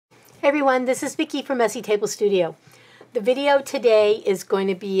Hey everyone, this is Vicki from Messy Table Studio. The video today is going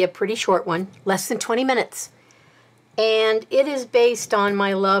to be a pretty short one, less than 20 minutes. And it is based on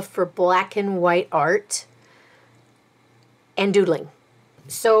my love for black and white art and doodling.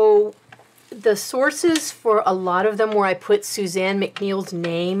 So the sources for a lot of them where I put Suzanne McNeil's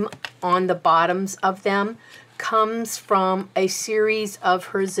name on the bottoms of them comes from a series of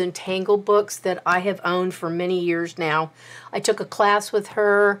her Zentangle books that I have owned for many years now. I took a class with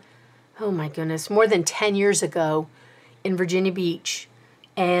her, oh my goodness, more than 10 years ago in Virginia Beach,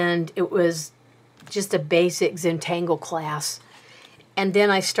 and it was just a basic Zentangle class. And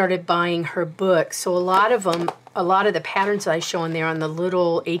then I started buying her books. So a lot of them, a lot of the patterns that I show in there on the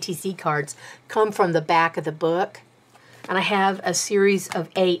little ATC cards come from the back of the book. And I have a series of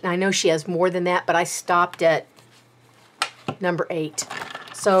 8, and I know she has more than that, but I stopped at number 8.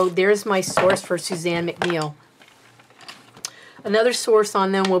 So there's my source for Suzanne McNeil. Another source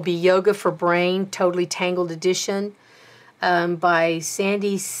on them will be Yoga for Brain, Totally Tangled Edition by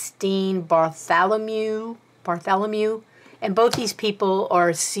Sandy Steen Bartholomew. And both these people are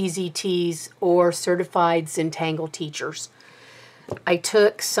CZTs or Certified Zentangle teachers. I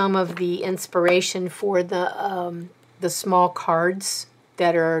took some of the inspiration for the small cards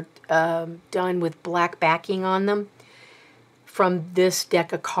that are done with black backing on them from this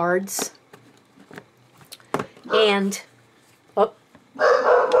deck of cards. And, oh,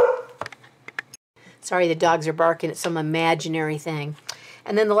 sorry, the dogs are barking at some imaginary thing.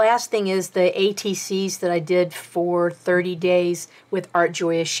 And then the last thing is the ATCs that I did for 30 days with Art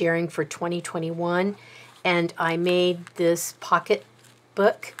Joyous Sharing for 2021. And I made this pocket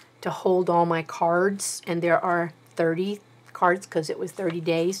book to hold all my cards. And there are 30 cards because it was 30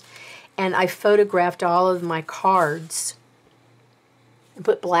 days. And I photographed all of my cards and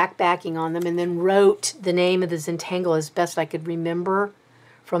put black backing on them and then wrote the name of the Zentangle as best I could remember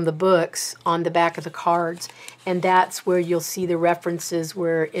from the books on the back of the cards. And that's where you'll see the references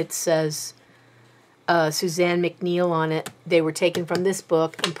where it says Suzanne McNeil on it. They were taken from this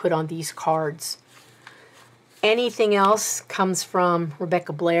book and put on these cards. Anything else comes from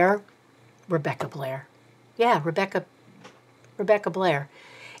Rebecca Blair. Yeah, Rebecca Blair.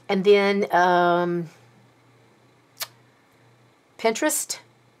 And then Pinterest,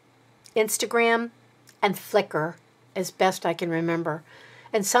 Instagram, and Flickr, as best I can remember.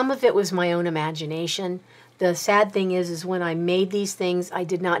 And some of it was my own imagination. The sad thing is when I made these things, I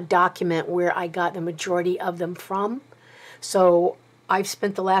did not document where I got the majority of them from. So I've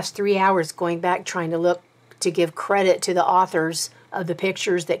spent the last 3 hours going back trying to look to give credit to the authors of the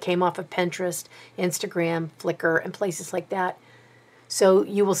pictures that came off of Pinterest, Instagram, Flickr, and places like that. So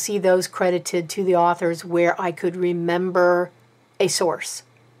you will see those credited to the authors where I could remember a source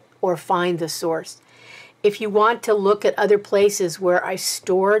or find the source. If you want to look at other places where I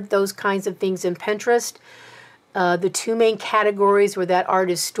stored those kinds of things in Pinterest, the 2 main categories where that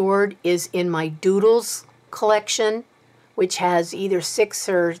art is stored is in my Doodles collection, which has either 6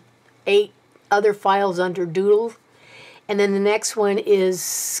 or 8 other files under Doodle. And then the next one is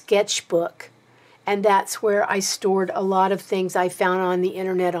Sketchbook. And that's where I stored a lot of things I found on the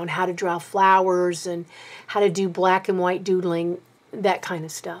internet on how to draw flowers and how to do black and white doodling, that kind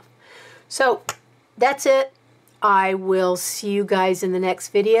of stuff. So that's it. I will see you guys in the next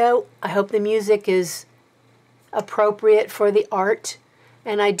video. I hope the music is appropriate for the art.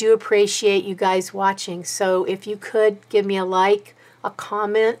 And I do appreciate you guys watching. So if you could give me a like, a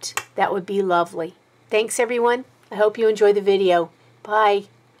comment, that would be lovely. Thanks everyone. I hope you enjoy the video. Bye.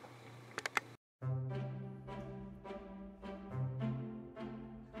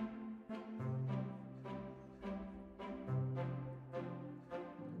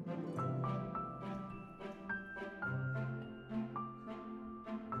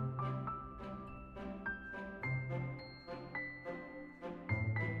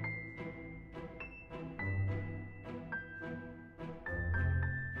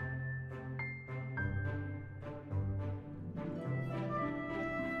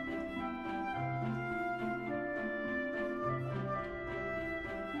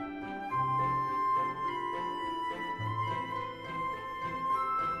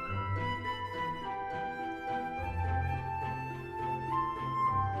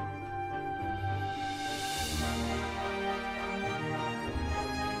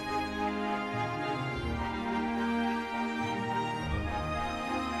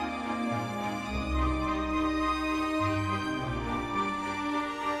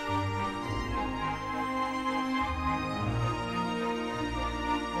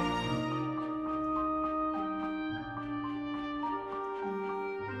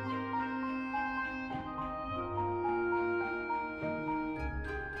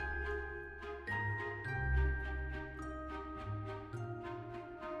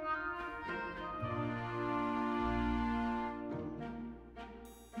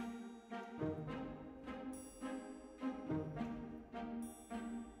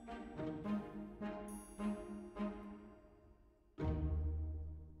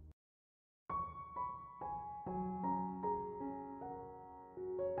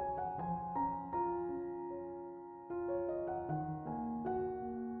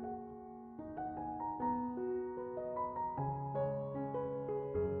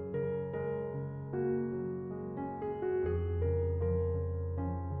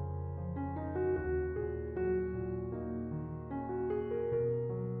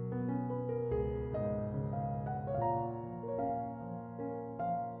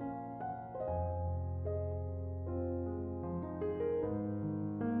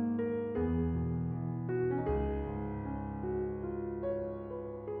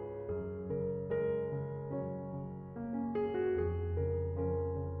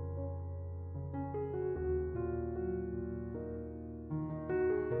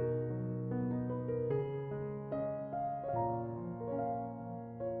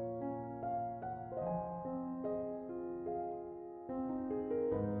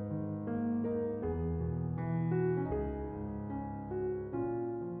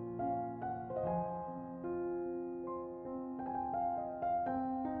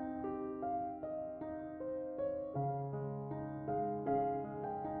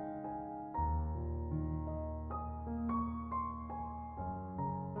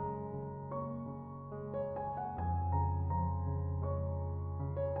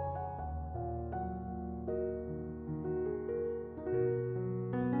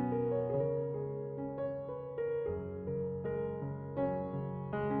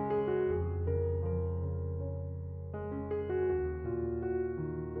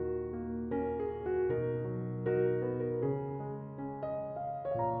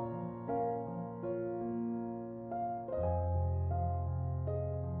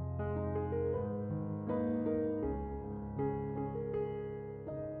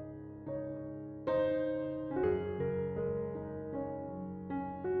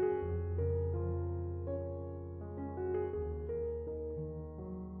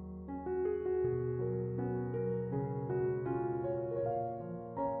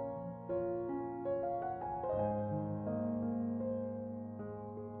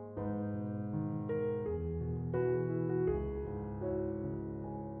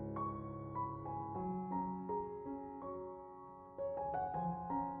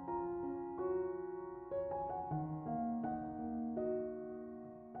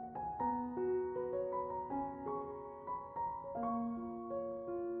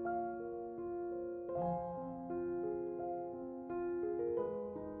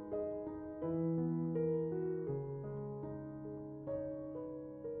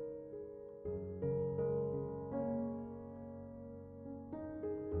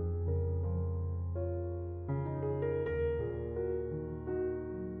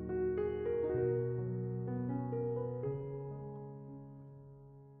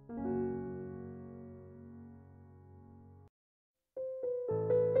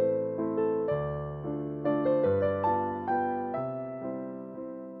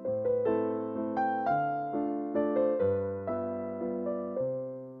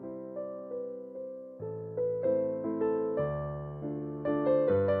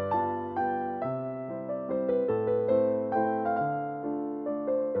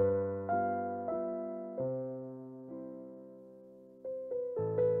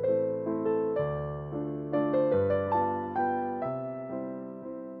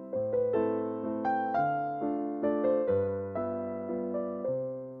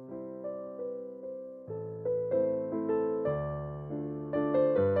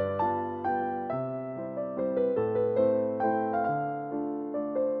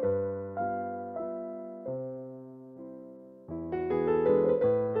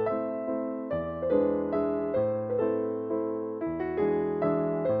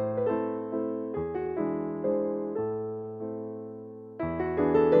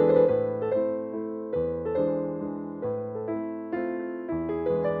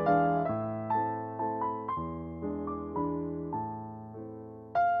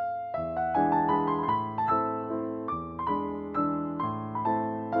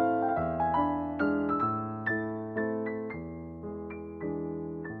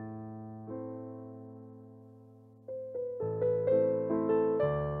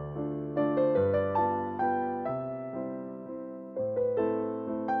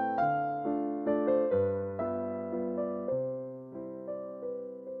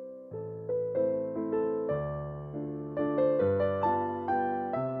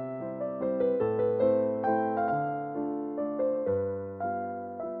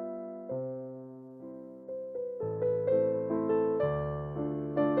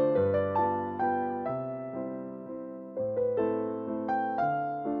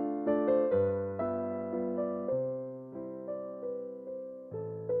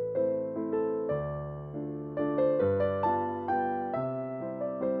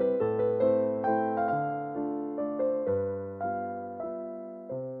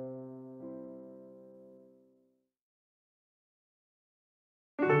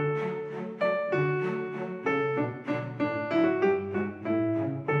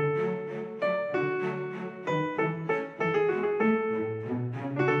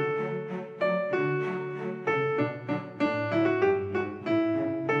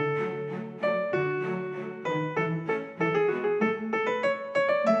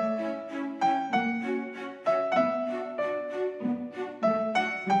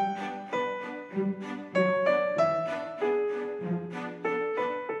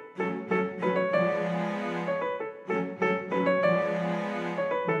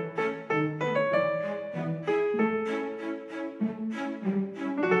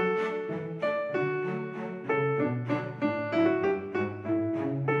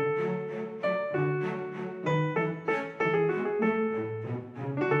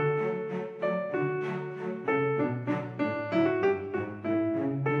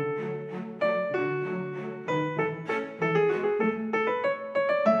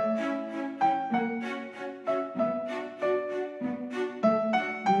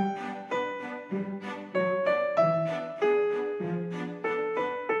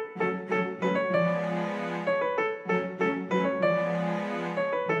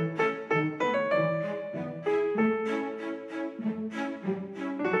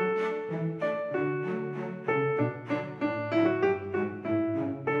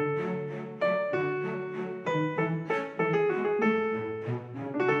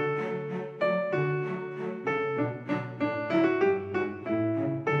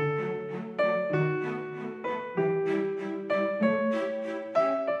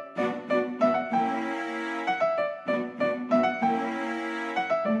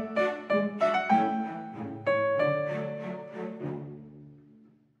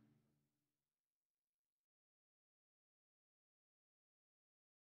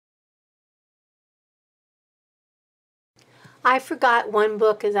 I forgot one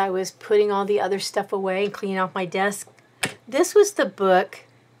book as I was putting all the other stuff away and cleaning off my desk. This was the book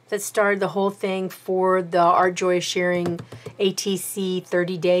that started the whole thing for the Our Joy of Sharing ATC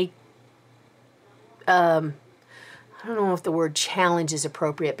 30-day, I don't know if the word challenge is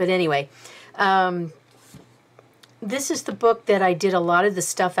appropriate, but anyway, this is the book that I did a lot of the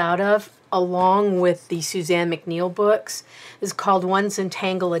stuff out of, along with the Suzanne McNeil books. It's called One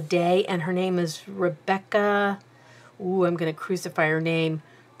Zentangle A Day, and her name is Rebecca, ooh, I'm going to crucify her name,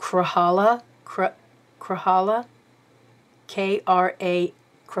 Krahula, Krahula, K-R-A,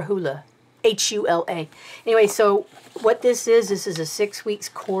 Krahula, H-U-L-A. Anyway, so what this is a 6 weeks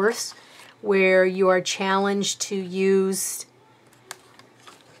course where you are challenged to use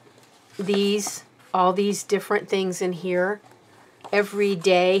all these different things in here. Every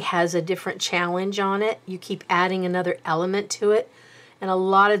day has a different challenge on it. You keep adding another element to it. And a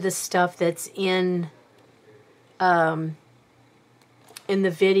lot of the stuff that's in the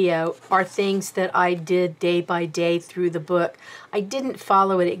video are things that I did day by day through the book. I didn't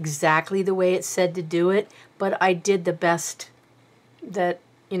follow it exactly the way it said to do it, but I did the best that,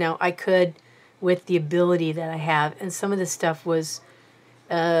 you know, I could with the ability that I have. And some of the stuff was,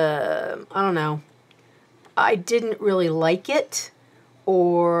 I don't know, I didn't really like it,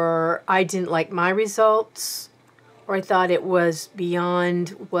 or I didn't like my results, or I thought it was beyond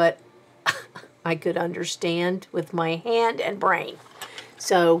what I could understand with my hand and brain.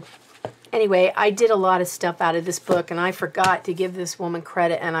 So anyway, I did a lot of stuff out of this book, and I forgot to give this woman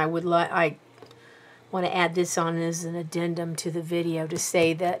credit, and I want to add this on as an addendum to the video to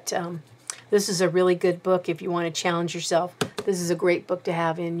say that this is a really good book if you want to challenge yourself. This is a great book to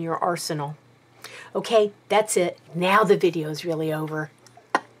have in your arsenal. Okay, that's it. Now the video is really over.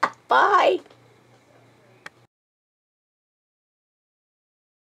 Bye.